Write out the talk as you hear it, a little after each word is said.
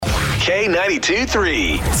K92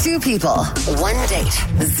 3. Two people, one date,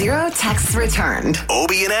 zero texts returned.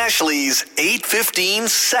 Obie and Ashley's 8:15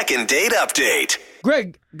 second date update.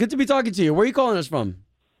 Greg, good to be talking to you. Where are you calling us from?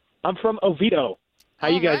 I'm from Oviedo. How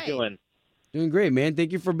you guys right. doing? Doing great, man.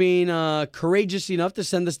 Thank you for being courageous enough to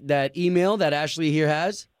send us that email that Ashley here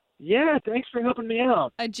has. Yeah, thanks for helping me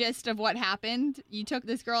out. A gist of what happened. You took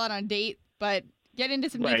this girl out on a date, but get into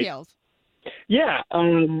some Right. details. Yeah,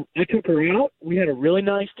 I took her out. We had a really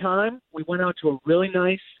nice time. We went out to a really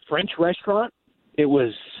nice French restaurant. It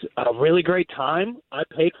was a really great time. I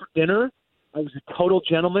paid for dinner. I was a total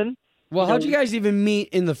gentleman. Well, how'd you guys even meet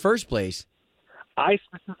in the first place? I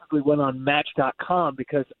specifically went on Match.com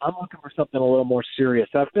because I'm looking for something a little more serious.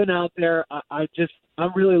 I've been out there.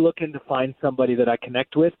 I'm really looking to find somebody that I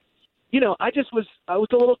connect with. You know, I was a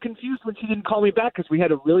little confused when she didn't call me back because we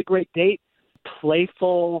had a really great date,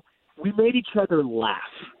 playful. We made each other laugh.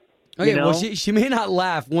 Okay, you know? well, she may not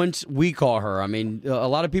laugh once we call her. I mean, a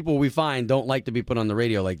lot of people we find don't like to be put on the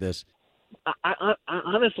radio like this. I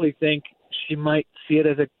honestly think she might see it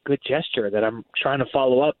as a good gesture that I'm trying to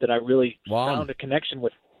follow up, that I really found a connection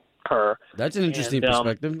with her. That's an interesting And,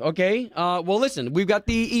 perspective. Okay. Well, listen, we've got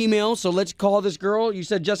the email, so let's call this girl. You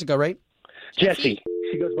said Jessica, right? Jessie.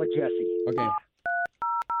 She goes by Jessie. Okay.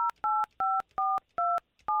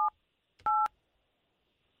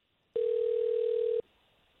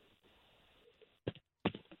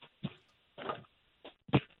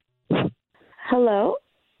 Hello?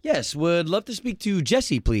 Yes, would love to speak to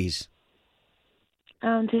Jessie, please.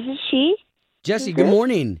 This is she. Jessie, good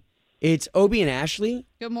morning. It's Obie and Ashley,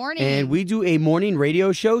 Good morning. and we do a morning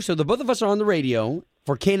radio show. So the both of us are on the radio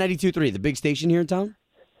for K92.3, the big station here in town.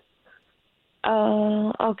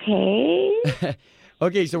 Okay.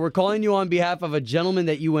 Okay, so we're calling you on behalf of a gentleman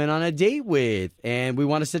that you went on a date with, and we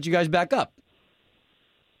want to set you guys back up.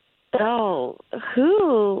 Oh,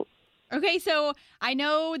 who? Okay, so I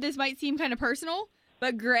know this might seem kind of personal,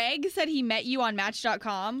 but Greg said he met you on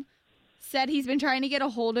Match.com, said he's been trying to get a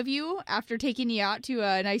hold of you after taking you out to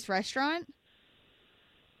a nice restaurant.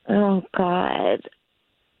 Oh, God.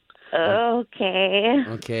 Okay.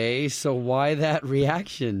 Okay, so why that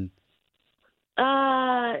reaction?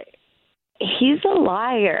 He's a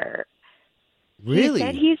liar. Really? He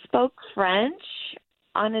said he spoke French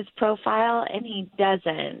on his profile, and he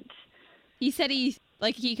doesn't. He said he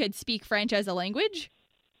could speak French as a language.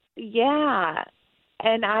 Yeah.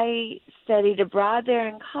 And I studied abroad there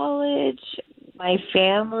in college. My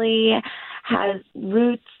family has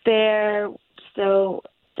roots there. So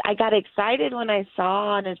I got excited when I saw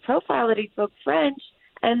on his profile that he spoke French.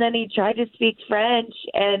 And then he tried to speak French,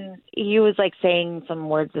 and he was, like, saying some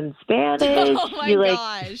words in Spanish. Oh, my Like,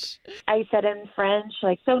 gosh. I said in French,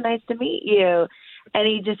 like, so nice to meet you. And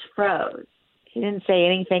he just froze. He didn't say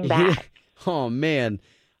anything back. Oh, man.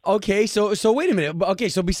 Okay, so wait a minute. Okay,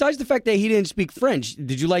 so besides the fact that he didn't speak French,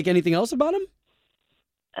 did you like anything else about him?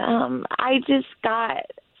 I just got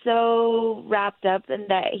so wrapped up in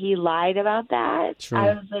that he lied about that. True.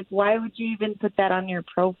 I was like, why would you even put that on your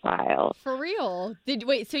profile? For real?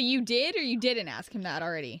 So you did or you didn't ask him that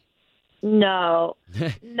already? No,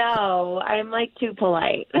 I'm like too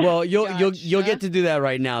polite. Well, you'll Gotcha. get to do that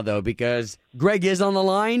right now, though, because Greg is on the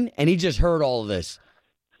line, and he just heard all of this.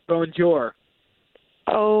 Bonjour.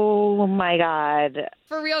 Oh my God.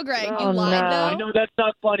 For real, Greg, you Oh, lied no. though? I know that's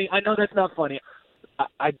not funny.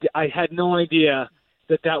 I had no idea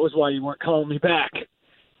that was why you weren't calling me back.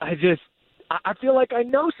 I feel like I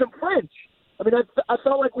know some French. I mean, I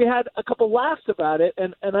felt like we had a couple laughs about it,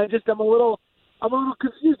 and I'm a little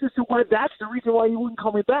confused as to why that's the reason why you wouldn't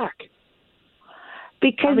call me back.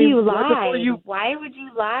 Because I mean, you right before lied. you- Why would you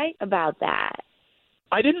lie about that?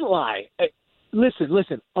 I didn't lie.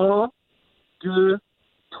 Listen. Un, deux,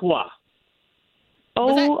 trois.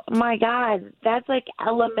 Oh my God. That's like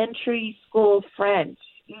elementary school French.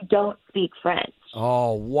 You don't speak French.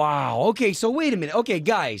 Oh, wow. Okay, so wait a minute. Okay,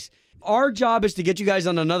 guys, our job is to get you guys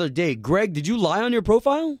on another date. Greg, did you lie on your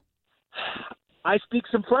profile? I speak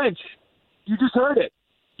some French. You just heard it.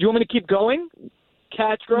 Do you want me to keep going?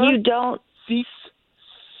 Quatre, You don't. six,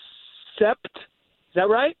 sept. Is that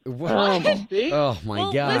right? See? Oh, my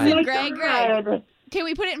Well, God. listen, Greg, God. can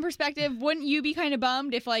we put it in perspective? Wouldn't you be kind of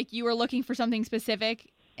bummed if, like, you were looking for something specific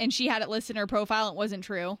and she had it listed in her profile and it wasn't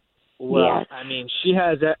true? Well, Yes. I mean, she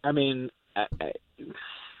has that. I mean,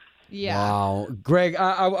 Yeah. Wow. Greg,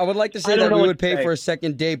 I would like to say I don't that know we what would to pay say. for a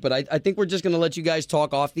second date, but I think we're just going to let you guys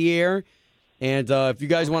talk off the air. And if you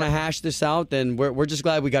guys want to hash this out, then we're just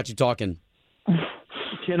glad we got you talking.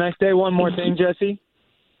 can I say one more thing, Jesse?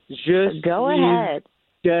 Go ahead.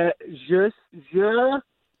 Je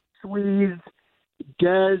suis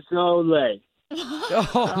désolé.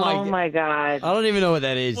 Oh my God. I don't even know what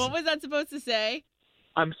that is. What was that supposed to say?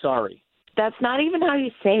 I'm sorry. That's not even how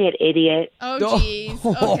you say it, idiot. Oh, jeez.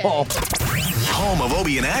 Okay. Home of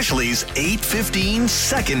Obie and Ashley's 8:15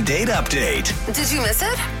 second date update. Did you miss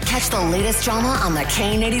it? Catch the latest drama on the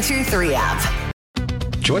K82-3 app.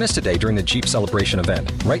 Join us today during the Jeep Celebration event.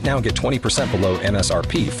 Right now, get 20% below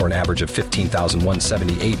MSRP for an average of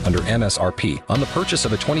 $15,178 under MSRP on the purchase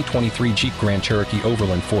of a 2023 Jeep Grand Cherokee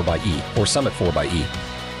Overland 4xE or Summit 4xE.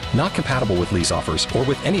 Not compatible with lease offers or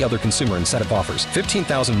with any other consumer incentive offers.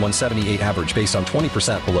 $15,178 average based on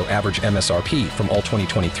 20% below average MSRP from all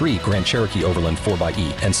 2023 Grand Cherokee Overland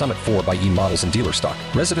 4xE and Summit 4xE models in dealer stock.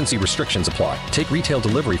 Residency restrictions apply. Take retail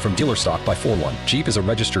delivery from dealer stock by 4/1. Jeep is a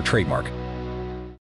registered trademark.